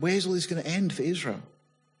things? Where's all this going to end for Israel?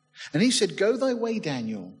 And he said, Go thy way,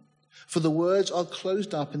 Daniel, for the words are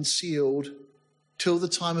closed up and sealed till the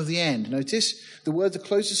time of the end. Notice, the words are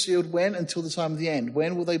closed and sealed when? Until the time of the end.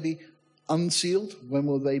 When will they be unsealed? When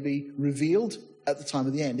will they be revealed? At the time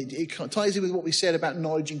of the end. It ties in with what we said about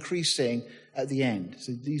knowledge increasing at the end.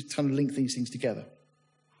 So these kind of link these things together.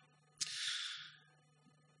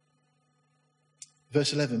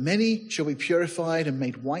 Verse 11, many shall be purified and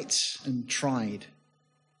made white and tried,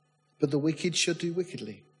 but the wicked shall do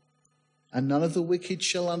wickedly, and none of the wicked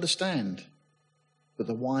shall understand, but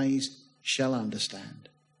the wise shall understand.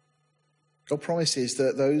 God promises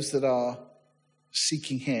that those that are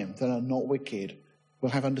seeking him, that are not wicked, will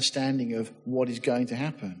have understanding of what is going to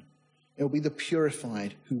happen. It will be the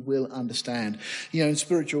purified who will understand. And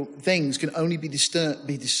spiritual things can only be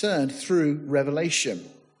discerned through revelation.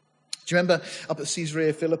 Do you remember up at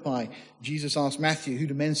Caesarea Philippi, Jesus asked Matthew, who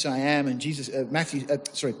do men say I am? And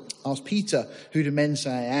asked Peter, who do men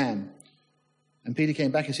say I am? And Peter came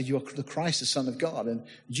back and said, you are the Christ, the Son of God. And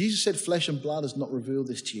Jesus said, flesh and blood has not revealed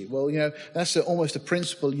this to you. Well, that's almost a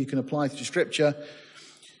principle you can apply to Scripture.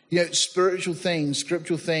 Spiritual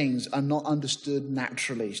things are not understood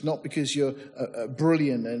naturally. It's not because you're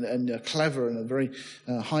brilliant and clever and a very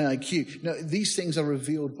high IQ. No, these things are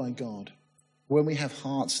revealed by God when we have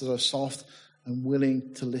hearts that are soft and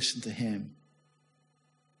willing to listen to him.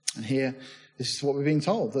 And here, this is what we're being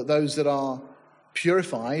told, that those that are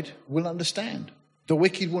purified will understand. The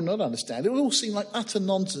wicked will not understand. It will all seem like utter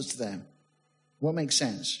nonsense to them. Won't make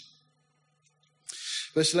sense.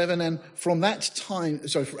 Verse 11, and from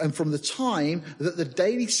the time that the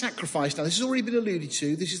daily sacrifice, now this has already been alluded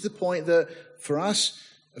to, this is the point that for us,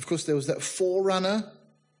 of course, there was that forerunner,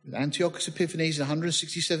 Antiochus Epiphanes in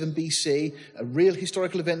 167 BC, a real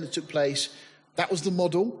historical event that took place. That was the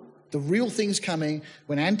model. The real thing's coming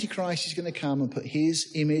when Antichrist is going to come and put his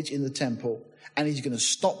image in the temple, and he's going to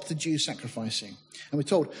stop the Jews sacrificing. And we're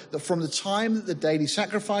told that from the time that the daily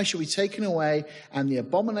sacrifice shall be taken away and the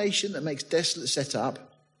abomination that makes desolate set up,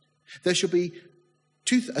 there shall be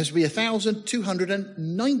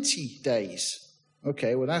 1,290 days.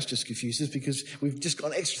 Okay, well that's just confuses because we've just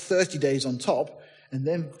got an extra 30 days on top. And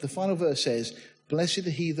then the final verse says, blessed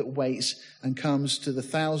is he that waits and comes to the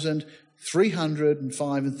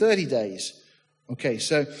 1,305 and 30 days. Okay,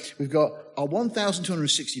 so we've got our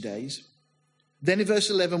 1,260 days. Then in verse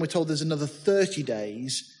 11, we're told there's another 30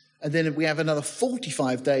 days, and then we have another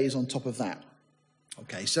 45 days on top of that.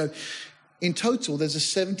 Okay, so in total, there's a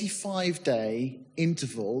 75-day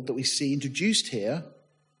interval that we see introduced here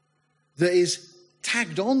that is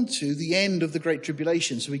tagged on to the end of the Great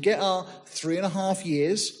Tribulation. So we get our 3.5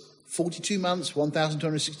 years, 42 months,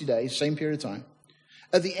 1,260 days, same period of time.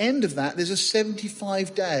 At the end of that, there's a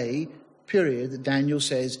 75-day period that Daniel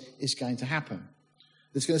says is going to happen.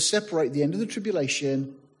 That's going to separate the end of the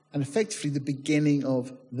tribulation and effectively the beginning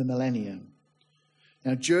of the millennium.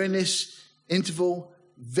 Now, during this interval,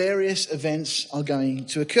 various events are going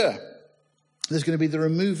to occur. There's going to be the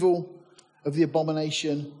removal of the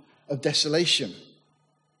abomination of desolation.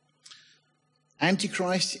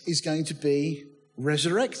 Antichrist is going to be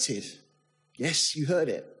resurrected. Yes, you heard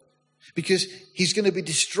it. Because he's going to be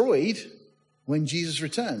destroyed when Jesus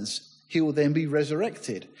returns. He will then be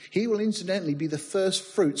resurrected. He will incidentally be the first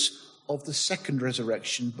fruits of the second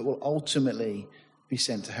resurrection, but will ultimately be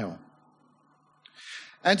sent to hell.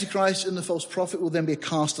 Antichrist and the false prophet will then be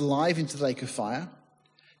cast alive into the lake of fire.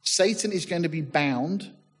 Satan is going to be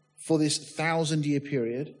bound for this 1,000-year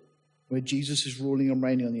period where Jesus is ruling and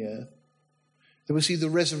reigning on the earth. Then we'll see the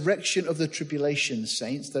resurrection of the tribulation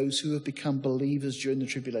saints, those who have become believers during the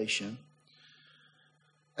tribulation.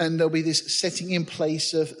 And there'll be this setting in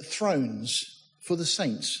place of thrones for the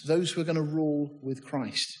saints, those who are going to rule with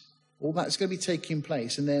Christ. All that's going to be taking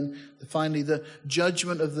place. And then finally, the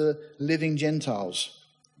judgment of the living Gentiles.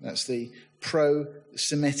 That's the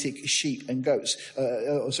pro-Semitic sheep and goats.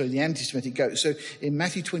 The anti-Semitic goats. So in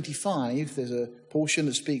Matthew 25, there's a portion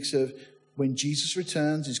that speaks of when Jesus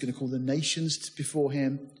returns, he's going to call the nations before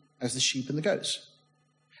him as the sheep and the goats.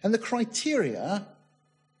 And the criteria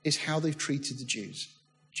is how they've treated the Jews.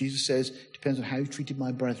 Jesus says, it depends on how you've treated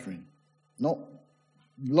my brethren. A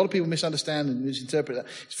lot of people misunderstand and misinterpret that.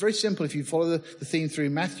 It's very simple. If you follow the theme through,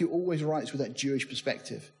 Matthew always writes with that Jewish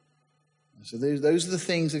perspective. So those are the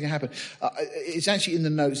things that can happen. It's actually in the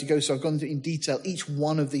notes. So I've gone through in detail each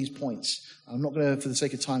one of these points. I'm not going to, for the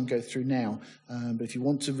sake of time, go through now. But if you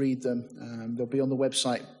want to read them, they'll be on the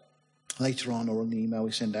website later on or on the email we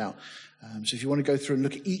send out. So if you want to go through and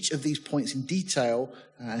look at each of these points in detail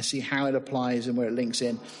and see how it applies and where it links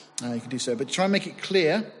in, you can do so. But to try and make it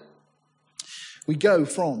clear, we go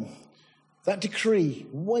from that decree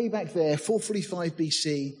way back there, 445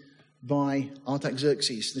 BC, by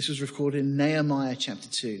Artaxerxes. This was recorded in Nehemiah chapter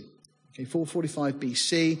 2. Okay, 445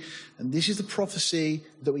 BC. And this is the prophecy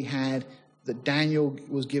that we had that Daniel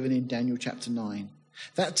was given in Daniel chapter 9.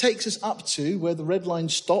 That takes us up to where the red line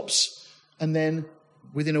stops. And then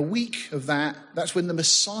within a week of that, that's when the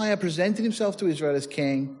Messiah presented himself to Israel as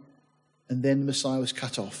king. And then the Messiah was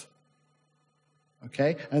cut off.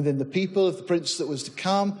 Okay? And then the people of the prince that was to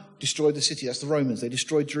come destroyed the city. That's the Romans. They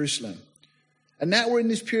destroyed Jerusalem. And now we're in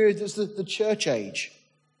this period that's the church age.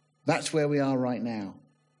 That's where we are right now.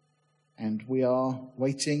 And we are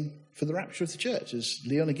waiting for the rapture of the church, as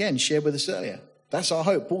Leon again shared with us earlier. That's our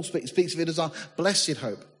hope. Paul speaks of it as our blessed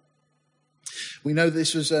hope. We know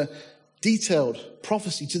this was a detailed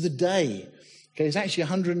prophecy to the day. Okay, it's actually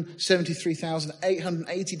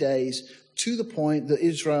 173,880 days to the point that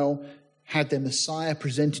Israel had their Messiah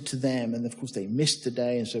presented to them. And of course they missed the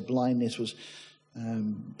day, and so blindness was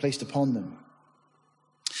placed upon them.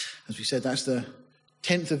 As we said, that's the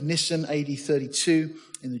 10th of Nisan, AD 32,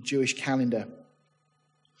 in the Jewish calendar.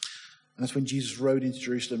 And that's when Jesus rode into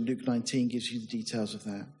Jerusalem. Luke 19 gives you the details of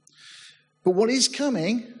that. But what is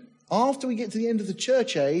coming after we get to the end of the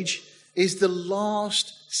church age is the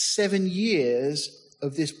last 7 years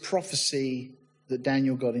of this prophecy that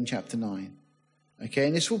Daniel got in chapter 9. Okay,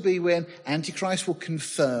 and this will be when Antichrist will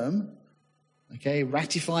confirm,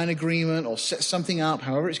 ratify an agreement or set something up,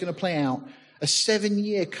 however it's going to play out, a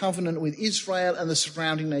 7-year covenant with Israel and the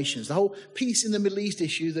surrounding nations. The whole peace in the Middle East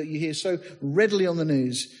issue that you hear so readily on the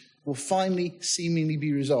news will finally seemingly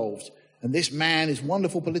be resolved. And this man, his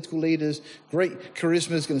wonderful political leaders, great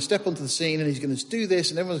charisma, is going to step onto the scene and he's going to do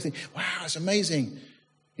this. And everyone's going to think, wow, it's amazing.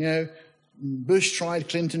 Bush tried,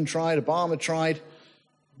 Clinton tried, Obama tried,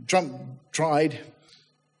 Trump tried.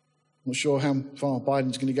 Not sure how far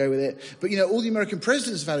Biden's going to go with it. But, all the American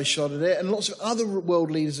presidents have had a shot at it, and lots of other world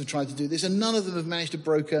leaders have tried to do this, and none of them have managed to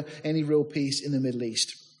broker any real peace in the Middle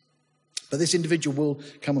East. But this individual will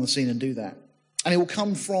come on the scene and do that. And it will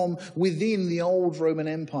come from within the old Roman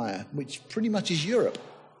Empire, which pretty much is Europe.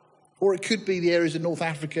 Or it could be the areas of North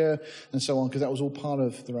Africa and so on, because that was all part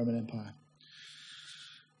of the Roman Empire.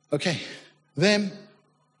 Okay, then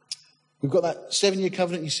We've got that 7-year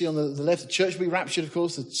covenant you see on the left. The church will be raptured, of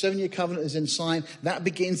course. The 7-year covenant is then signed. That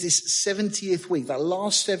begins this 70th week, that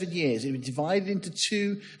last 7 years. It was divided into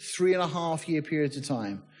 2 3.5-year periods of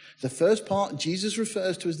time. The first part, Jesus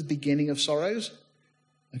refers to as the beginning of sorrows.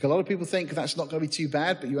 Like a lot of people think that's not going to be too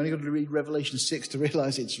bad, but you only got to read Revelation 6 to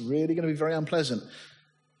realize it's really going to be very unpleasant.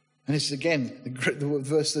 And it's, again, the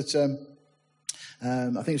verse that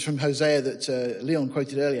I think it's from Hosea that Leon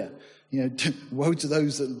quoted earlier. Woe to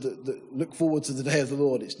those that look forward to the day of the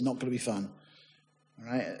Lord. It's not going to be fun.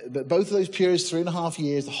 All right? But both of those periods, 3.5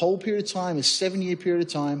 years, the whole period of time is 7-year period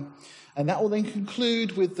of time. And that will then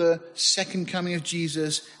conclude with the second coming of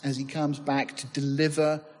Jesus as he comes back to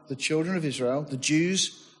deliver the children of Israel, the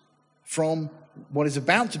Jews, from what is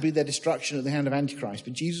about to be their destruction at the hand of Antichrist.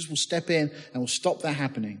 But Jesus will step in and will stop that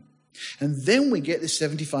happening. And then we get this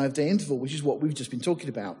 75-day interval, which is what we've just been talking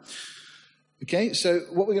about. Okay, so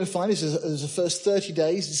what we're going to find is the first 30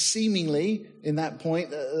 days, seemingly in that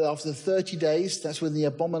point, after the 30 days, that's when the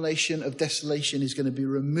abomination of desolation is going to be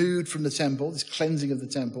removed from the temple, this cleansing of the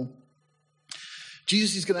temple.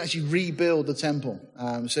 Jesus is going to actually rebuild the temple.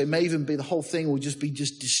 So it may even be the whole thing will just be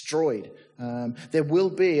destroyed. There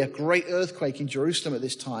will be a great earthquake in Jerusalem at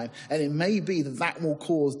this time, and it may be that will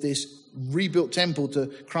cause this rebuilt temple to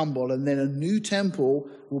crumble, and then a new temple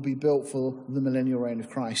will be built for the millennial reign of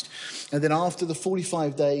Christ. And then after the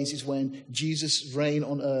 45 days is when Jesus' reign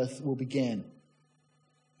on earth will begin.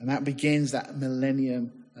 And that begins that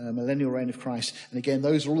millennial reign of Christ. And again,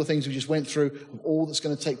 those are all the things we just went through, of all that's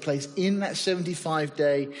going to take place in that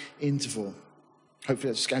 75-day interval.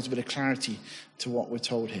 Hopefully that just adds a bit of clarity to what we're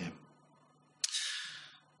told here.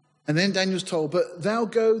 And then Daniel's told, but thou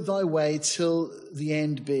go thy way till the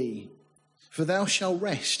end be, for thou shalt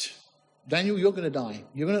rest. Daniel, you're going to die.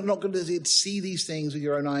 You're not going to see these things with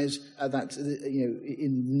your own eyes in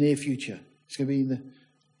the near future. It's going to be in the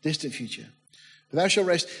distant future. But thou shalt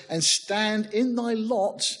rest and stand in thy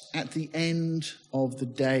lot at the end of the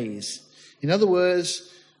days. In other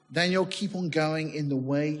words, Daniel, keep on going in the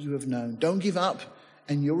way you have known. Don't give up,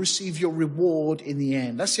 and you'll receive your reward in the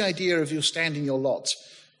end. That's the idea of you'll stand in your lot.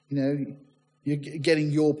 You're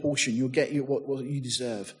getting your portion. You'll get what you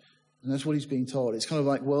deserve. And that's what he's being told. It's kind of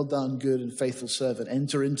like, well done, good and faithful servant.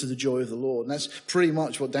 Enter into the joy of the Lord. And that's pretty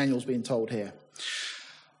much what Daniel's being told here.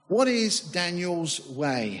 What is Daniel's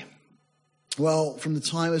way? Well, from the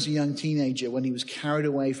time as a young teenager when he was carried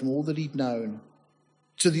away from all that he'd known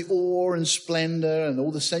to the awe and splendor and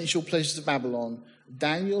all the sensual pleasures of Babylon,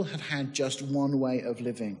 Daniel had just one way of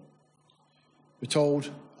living. We're told,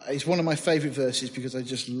 it's one of my favorite verses because I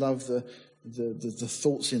just love the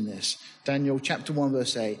thoughts in this. Daniel chapter 1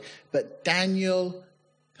 verse 8. But Daniel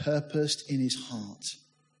purposed in his heart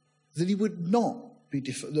that he would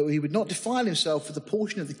not defile himself with the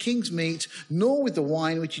portion of the king's meat, nor with the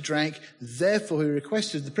wine which he drank. Therefore he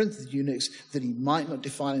requested of the prince of the eunuchs that he might not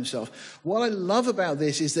defile himself. What I love about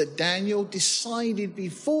this is that Daniel decided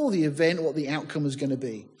before the event what the outcome was going to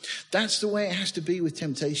be. That's the way it has to be with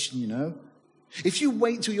temptation, If you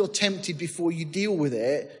wait till you're tempted before you deal with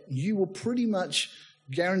it, you will pretty much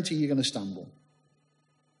guarantee you're going to stumble.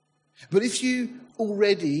 But if you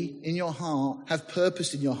already in your heart have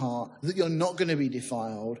purposed in your heart that you're not going to be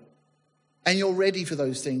defiled, and you're ready for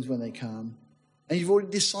those things when they come, and you've already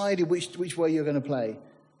decided which way you're going to play,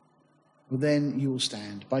 well, then you will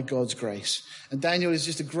stand by God's grace. And Daniel is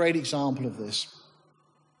just a great example of this.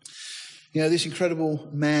 This incredible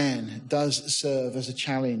man does serve as a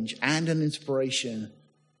challenge and an inspiration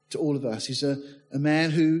to all of us. He's a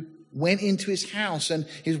man who went into his house, and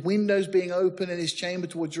his windows being open in his chamber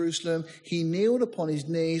toward Jerusalem, he kneeled upon his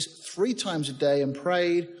knees 3 times a day and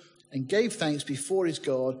prayed and gave thanks before his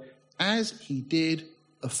God as he did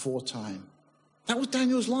aforetime. That was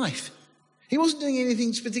Daniel's life. He wasn't doing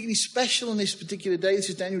anything particularly special on this particular day. This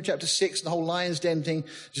is Daniel chapter 6, the whole lion's den thing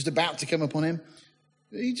just about to come upon him.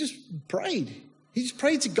 He just prayed. He just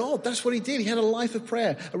prayed to God. That's what he did. He had a life of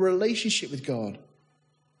prayer, a relationship with God.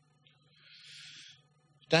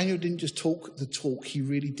 Daniel didn't just talk the talk, he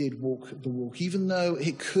really did walk the walk, even though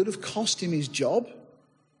it could have cost him his job.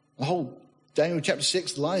 The whole Daniel chapter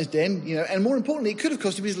 6, the lion's den, and more importantly, it could have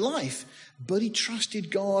cost him his life. But he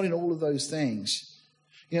trusted God in all of those things.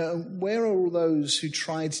 Where are all those who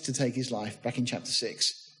tried to take his life back in chapter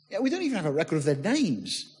 6? We don't even have a record of their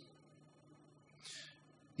names.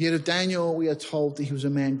 Yet of Daniel, we are told that he was a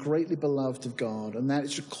man greatly beloved of God, and that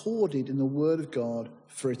it's recorded in the word of God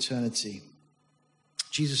for eternity.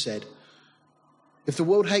 Jesus said, if the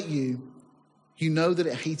world hate you, you know that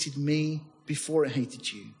it hated me before it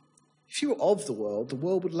hated you. If you were of the world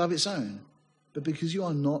would love its own. But because you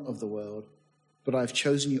are not of the world, but I have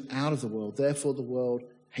chosen you out of the world, therefore the world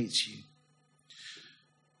hates you.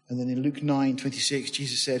 And then in Luke 9:26,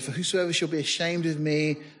 Jesus said, "For whosoever shall be ashamed of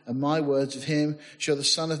me and my words of him, shall the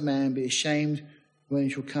Son of Man be ashamed when he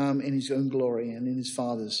shall come in his own glory and in his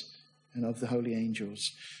Father's and of the holy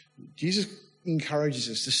angels." Jesus encourages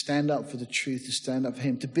us to stand up for the truth, to stand up for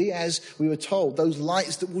him, to be, as we were told, those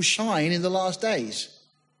lights that will shine in the last days.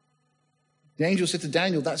 The angel said to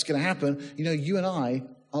Daniel, that's going to happen. You know, you and I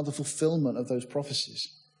are the fulfillment of those prophecies.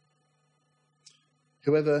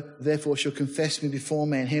 "Whoever therefore shall confess me before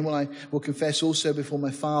men, him I will confess also before my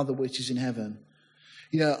Father which is in heaven."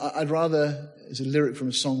 You know, I'd rather, as a lyric from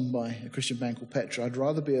a song by a Christian band called Petra, I'd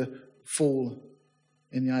rather be a fool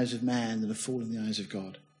in the eyes of man than a fool in the eyes of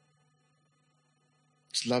God.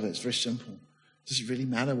 Just love it. It's very simple. Does it really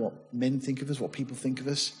matter what men think of us, what people think of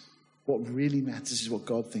us? What really matters is what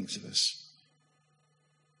God thinks of us.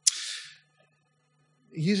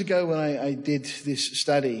 Years ago when I did this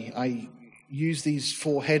study, I used these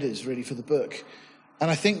 4 headers really for the book.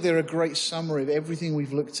 And I think they're a great summary of everything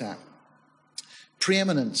we've looked at.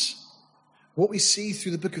 Preeminence. What we see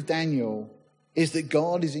through the book of Daniel is that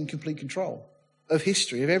God is in complete control of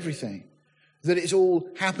history, of everything. That it's all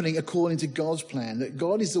happening according to God's plan. That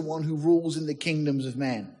God is the one who rules in the kingdoms of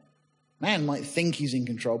man. Man might think he's in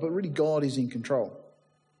control, but really God is in control.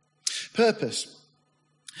 Purpose.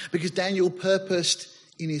 Because Daniel purposed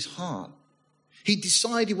in his heart. He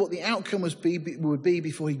decided what the outcome would be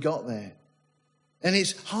before he got there. And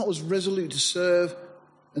his heart was resolute to serve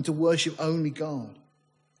and to worship only God.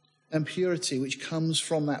 And purity, which comes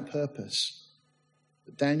from that purpose.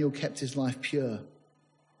 But Daniel kept his life pure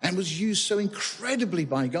and was used so incredibly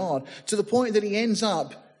by God to the point that he ends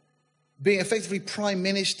up being effectively prime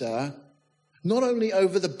minister, not only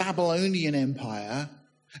over the Babylonian Empire,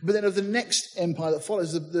 but then of the next empire that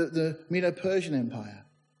follows, the Medo-Persian Empire.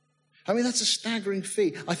 I mean, that's a staggering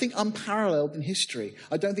feat. I think unparalleled in history.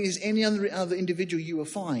 I don't think there's any other individual you will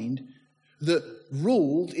find that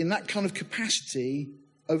ruled in that kind of capacity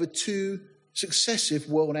over 2 successive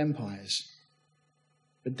world empires.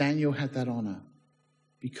 But Daniel had that honor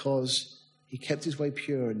because he kept his way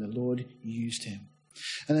pure and the Lord used him.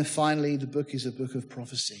 And then finally, the book is a book of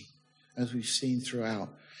prophecy, as we've seen throughout.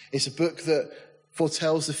 It's a book that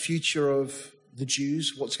foretells the future of the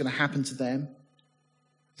Jews, what's going to happen to them.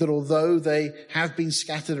 That although they have been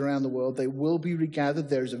scattered around the world, they will be regathered.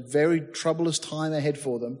 There is a very troublous time ahead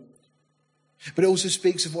for them. But it also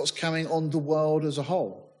speaks of what's coming on the world as a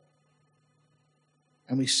whole.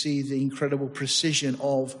 And we see the incredible precision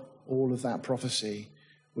of all of that prophecy,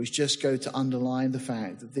 which just go to underline the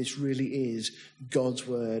fact that this really is God's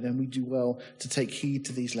word, and we do well to take heed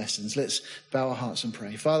to these lessons. Let's bow our hearts and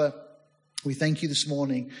pray. Father, we thank you this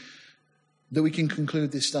morning that we can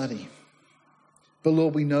conclude this study. But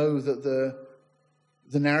Lord, we know that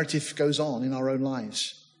the narrative goes on in our own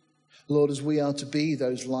lives. Lord, as we are to be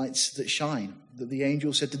those lights that shine, that the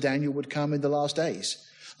angel said to Daniel would come in the last days.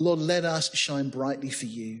 Lord, let us shine brightly for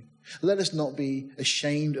you. Let us not be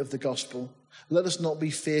ashamed of the gospel. Let us not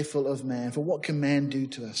be fearful of man, for what can man do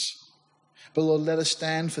to us? But Lord, let us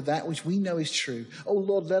stand for that which we know is true. Oh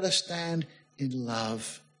Lord, let us stand in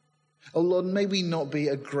love. Oh Lord, may we not be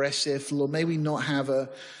aggressive. Lord, may we not have a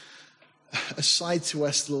side to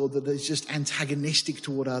us, Lord, that is just antagonistic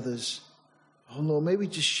toward others. Oh Lord, may we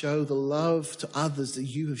just show the love to others that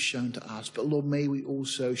you have shown to us. But Lord, may we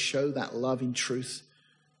also show that love in truth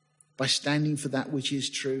by standing for that which is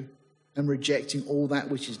true and rejecting all that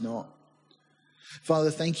which is not. Father,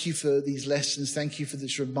 thank you for these lessons. Thank you for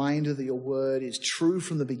this reminder that your word is true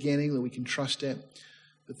from the beginning, that we can trust it.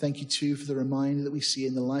 But thank you too for the reminder that we see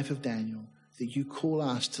in the life of Daniel, that you call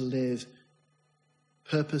us to live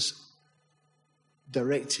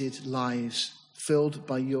purpose-directed lives filled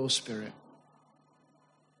by your Spirit.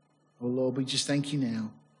 Oh Lord, we just thank you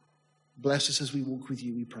now. Bless us as we walk with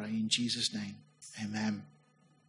you, we pray in Jesus' name. Amen.